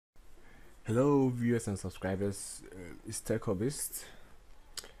Hello viewers and subscribers, it's Tech Hobbyist.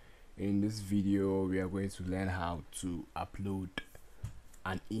 In this video we are going to learn how to upload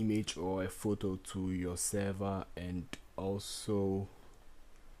an image or a photo to your server and also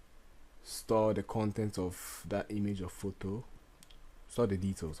store the contents of that image or photo, store the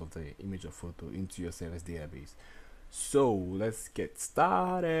details of the image or photo into your server's database. So let's get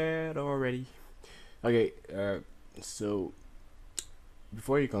started already. Okay, so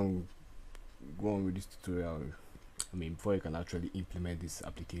before you can go on with this tutorial, before you can actually implement this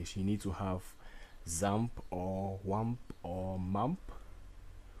application, you need to have XAMPP or WAMP or MAMP,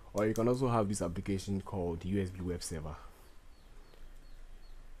 or you can also have this application called USB web server.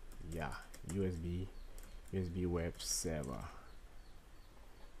 Yeah, USB web server.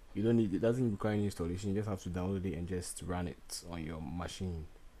 You don't need, it doesn't require any installation. You just have to download it and just run it on your machine.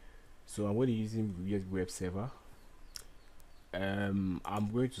 So I'm going to be using USB web server. I'm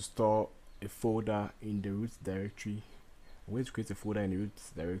going to store a folder in the root directory. I'm going to create a folder in the root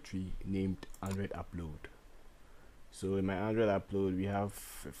directory named Android upload. So in my Android upload, we have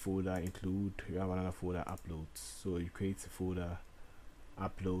a folder include, we have another folder uploads. So you create a folder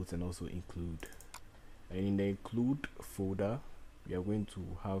uploads and also include. And in the include folder, we are going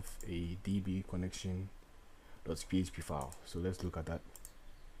to have a db connection.php file. So let's look at that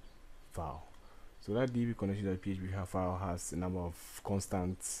file. So that db connection.php file has a number of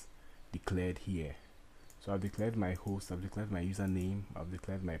constants declared here. So I've declared my host, I've declared my username, I've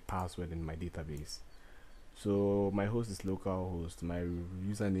declared my password in my database. So my host is localhost, my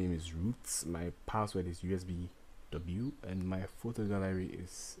username is roots, my password is usbw, and my photo gallery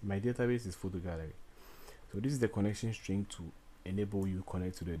is, my database is photo gallery. So this is the connection string to enable you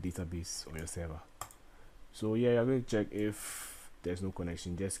connect to the database on your server. So yeah, you're going to check if there's no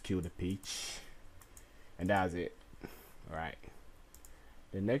connection, just kill the page, and that's it. All right.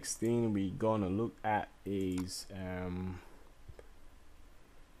 The next thing we're gonna look at is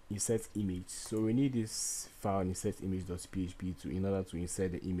insert image. So we need this file insert image.php to in order to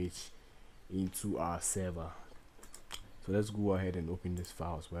insert the image into our server. So let's go ahead and open this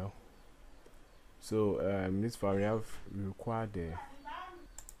file as well. So this file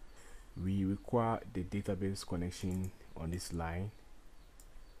we require the database connection on this line.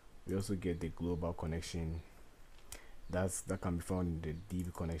 We also get the global connection that can be found in the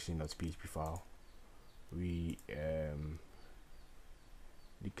db connection.php file. We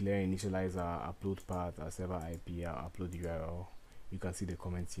declare initializer, upload path, our server IP, our upload URL. You can see the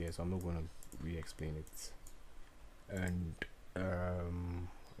comments here, so I'm not going to re-explain it. And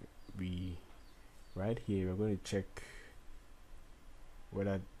we right here we're going to check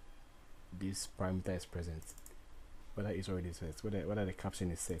whether this parameter is present, whether it's already set, whether the caption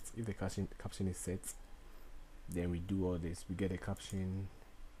is set. If the caption is set, then we do all this. We get a caption,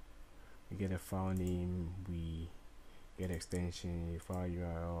 we get a file name, we get extension, file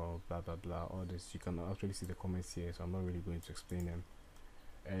URL, blah blah blah, all this. You can actually see the comments here, so I'm not really going to explain them.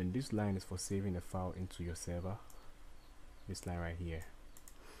 And this line is for saving the file into your server, this line right here.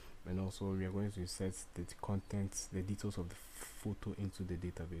 And also we are going to insert the contents, the details of the photo into the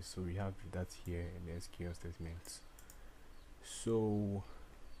database. So we have that here in the SQL statements. So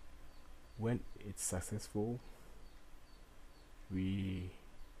when it's successful, we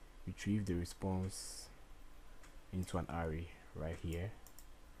retrieve the response into an array right here.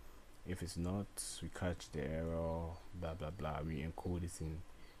 If it's not, we catch the error, blah blah blah. We encode it in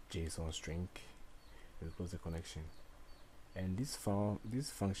JSON string. We close the connection. And this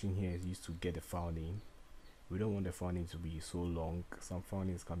function here is used to get the file name. We don't want the file name to be so long. Some file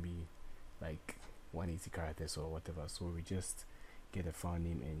names can be like 180 characters or whatever. So we just get a file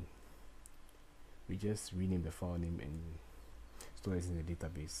name and we just rename the file name and store it in the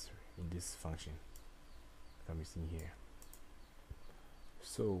database in this function can be seen here.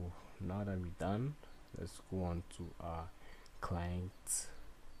 So now that we're done, let's go on to our client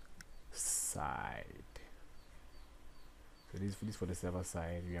side. So this is for the server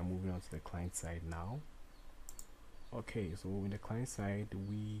side. We are moving on to the client side now. Okay, so in the client side,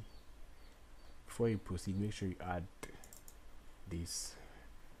 before you proceed, make sure you add these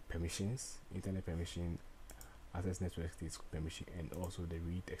permissions: internet permission, access network state permission, and also the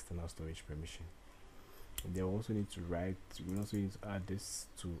read external storage permission. And they also need to add this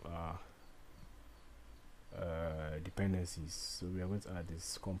to our dependencies. So we are going to add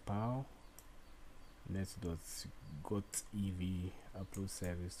this compile net.gotev upload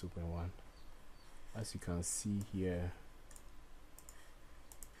service 2.1. As you can see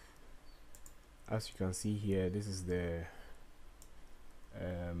here, this is the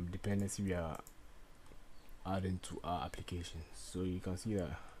dependency we are adding to our application. So you can see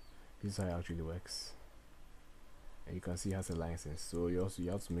that This is how it actually works, and you can see it has a license. So you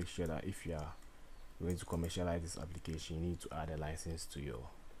have to make sure that if you are going to commercialize this application, you need to add a license to your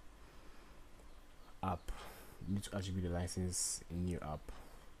app. You need to attribute the license in your app.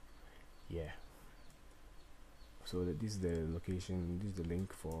 Yeah, so this is the location, this is the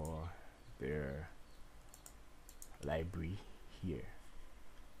link for their library here.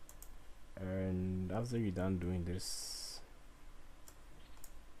 And after you're done doing this,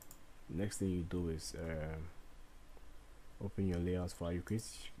 next thing you do is open your layouts file. You create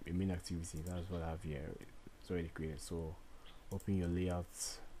a main activity. That's what I have here. It's already created. So open your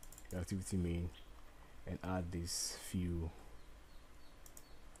layouts, your activity main, and add this few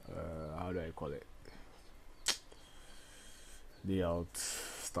how do I call it, layout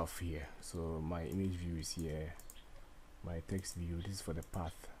stuff here. So my image view is here, my text view, this is for the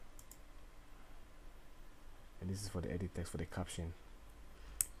path, and this is for the edit text, for the caption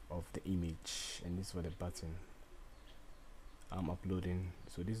of the image, and this is for the button I'm uploading.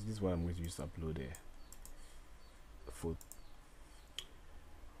 So this is what I'm going to use to upload the photo.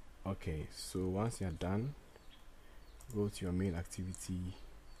 Okay, so once you're done, go to your main activity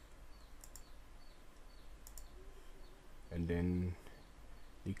and then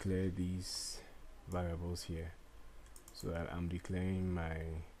declare these variables here. So I'm declaring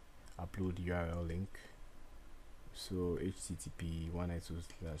my upload URL link. So http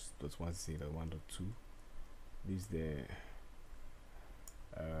 192.168.1.2. This is the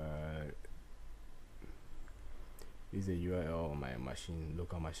this is the URL on my machine,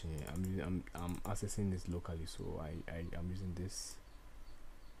 local machine. I'm accessing this locally, so I'm using this,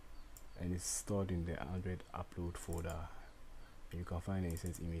 and it's stored in the Android upload folder. And you can find an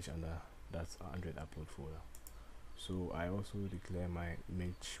instance image under that Android upload folder. So I also declare my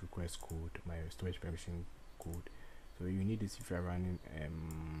image request code, my storage permission code. So you need this if you're running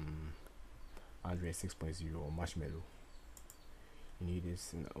Android 6.0 or Marshmallow. You need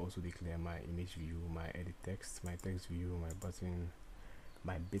this, and also declare my image view, my edit text, my text view, my button,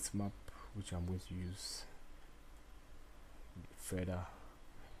 my bitmap, which I'm going to use further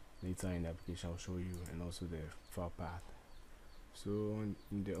later in the application. I'll show you, and also the file path. So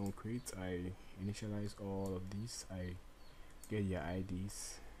in the onCreate, I initialize all of these. I get your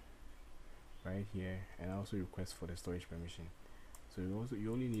IDs right here, and I also request for the storage permission. So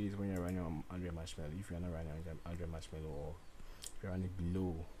you only need it when you're running on Android Marshmallow. If you're not running on Android Marshmallow, or if you're running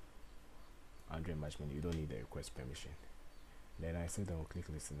below Android Marshmallow, you don't need the request permission. Then I set on click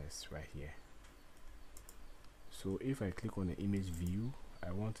listeners right here. So if I click on the image view,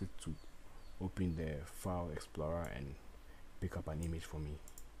 I want it to open the file explorer and pick up an image for me.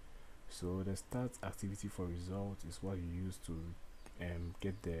 So the start activity for result is what you use to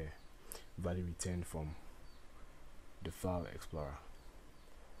get the value returned from the file explorer.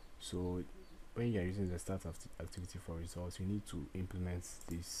 So when you're using the start activity for results, you need to implement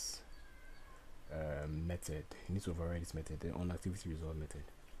this method. You need to override this method, the on activity result method.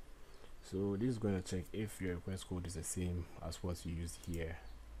 So this is going to check if your request code is the same as what you used here,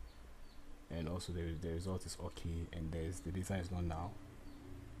 and also the result is okay, and the data is not null.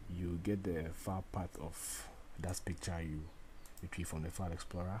 You get the file path of that picture you retrieve from the file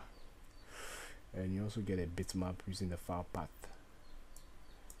explorer, and you also get a bitmap using the file path.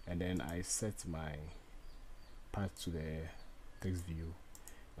 And then I set my path to the text view.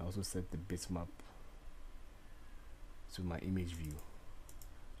 I also set the bitmap to my image view.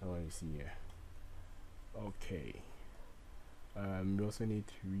 That's what you see here. Okay.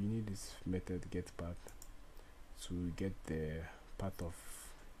 We need this method get path to get the path of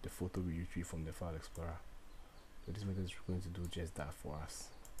the photo we retrieve from the file explorer. So this method is going to do just that for us.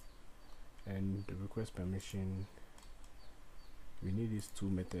 And the request permission, we need these two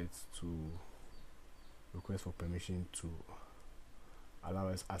methods to request for permission to allow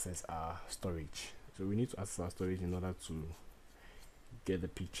us access our storage. So we need to access our storage in order to get the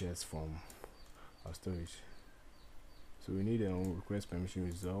pictures from our storage. So we need a request permission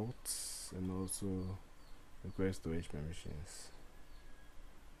results and also request storage permissions.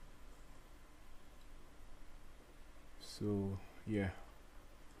 So yeah,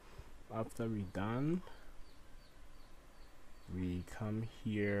 after we're done, we come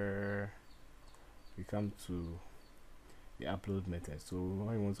here, we come to the upload method. So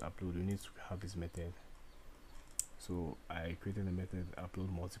when we want to upload, we need to have this method. So I created a method upload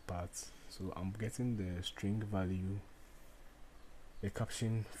multipaths. So I'm getting the string value, the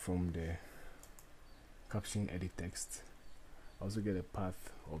caption from the caption edit text. I also get a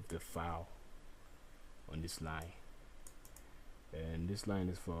path of the file on this line, and this line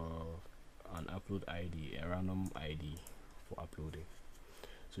is for an upload ID, a random ID for uploading.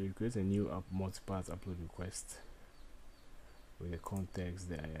 So you create a new multi-path upload request with the context,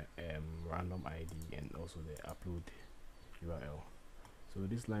 the random ID, and also the upload URL. So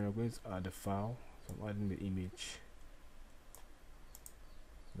this line we're going to add the file, so I'm adding the image.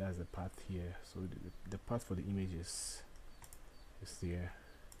 That's the path here. So the path for the image is here,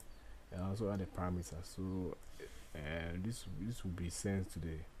 and also add the parameter. So this will be sent to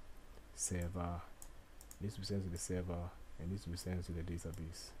the server, this will be sent to the server, and this will be sent to the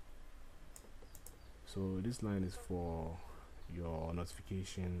database. So this line is for your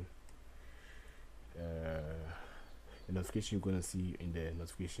notification, the notification you're gonna see in the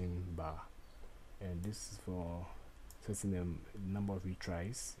notification bar, and this is for setting the number of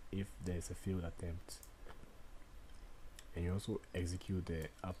retries if there's a failed attempt. And you also execute the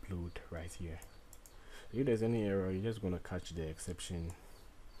upload right here. If there's any error, you're just gonna catch the exception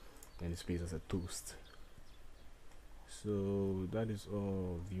and display it as a toast. So that is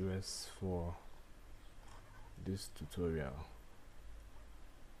all, viewers, for this tutorial.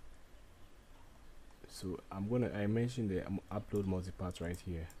 So I mentioned the upload multipath right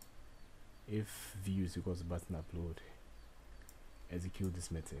here. If view is equals to button upload, execute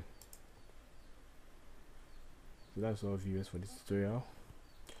this method. So that's all, viewers, for this tutorial.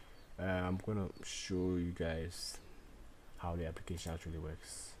 I'm gonna show you guys how the application actually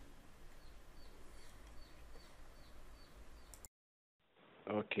works.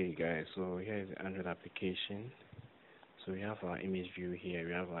 Okay guys, so here is the Android application. So we have our image view here,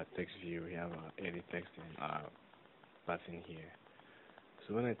 we have our text view, we have our edit text, and our button here.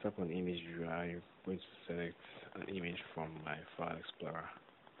 So when I tap on image view, I'm going to select an image from my file explorer.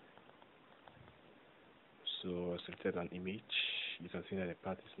 So I selected an image. You can see that the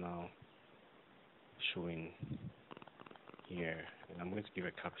path is now showing here, and I'm going to give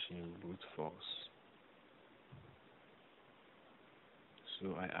a caption brute force.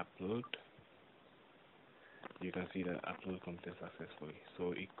 So I upload. You can see that upload completed successfully.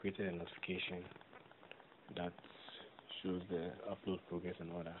 So it created a notification that shows the upload progress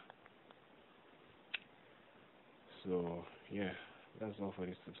and order. So yeah, that's all for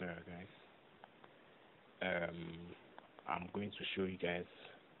this tutorial, guys. I'm going to show you guys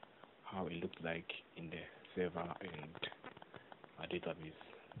how it looked like in the server and our database.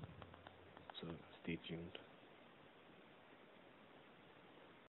 So stay tuned.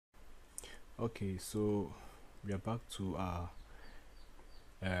 Okay, so we are back to our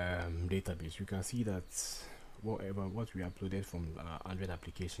database. You can see that what we uploaded from our Android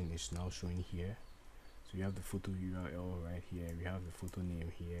application is now showing here. So we have the photo URL right here, we have the photo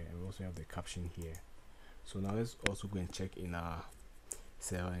name here, and we also have the caption here. So now let's also go and check in our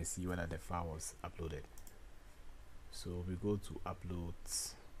server and see whether the file was uploaded. So we go to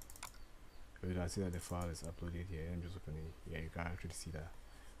uploads. You can see that the file is uploaded here. I'm just opening it. Yeah, you can actually see that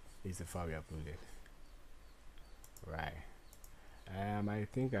it's the file we uploaded. Right. I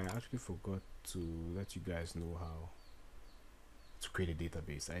think I actually forgot to let you guys know how to create a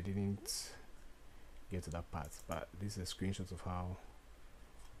database. I didn't get to that part, but this is a screenshot of how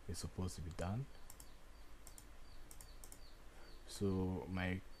it's supposed to be done. So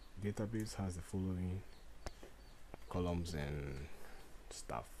my database has the following columns and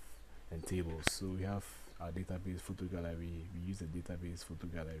stuff and tables. So we have our database photo gallery. We use the database photo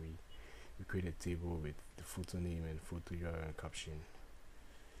gallery. We create a table with the photo name and photo URL and caption.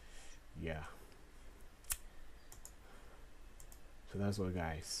 Yeah. So that's all,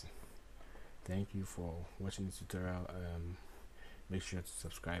 guys. Thank you for watching this tutorial. Make sure to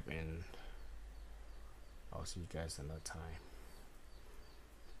subscribe, and I'll see you guys another time.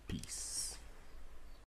 Peace.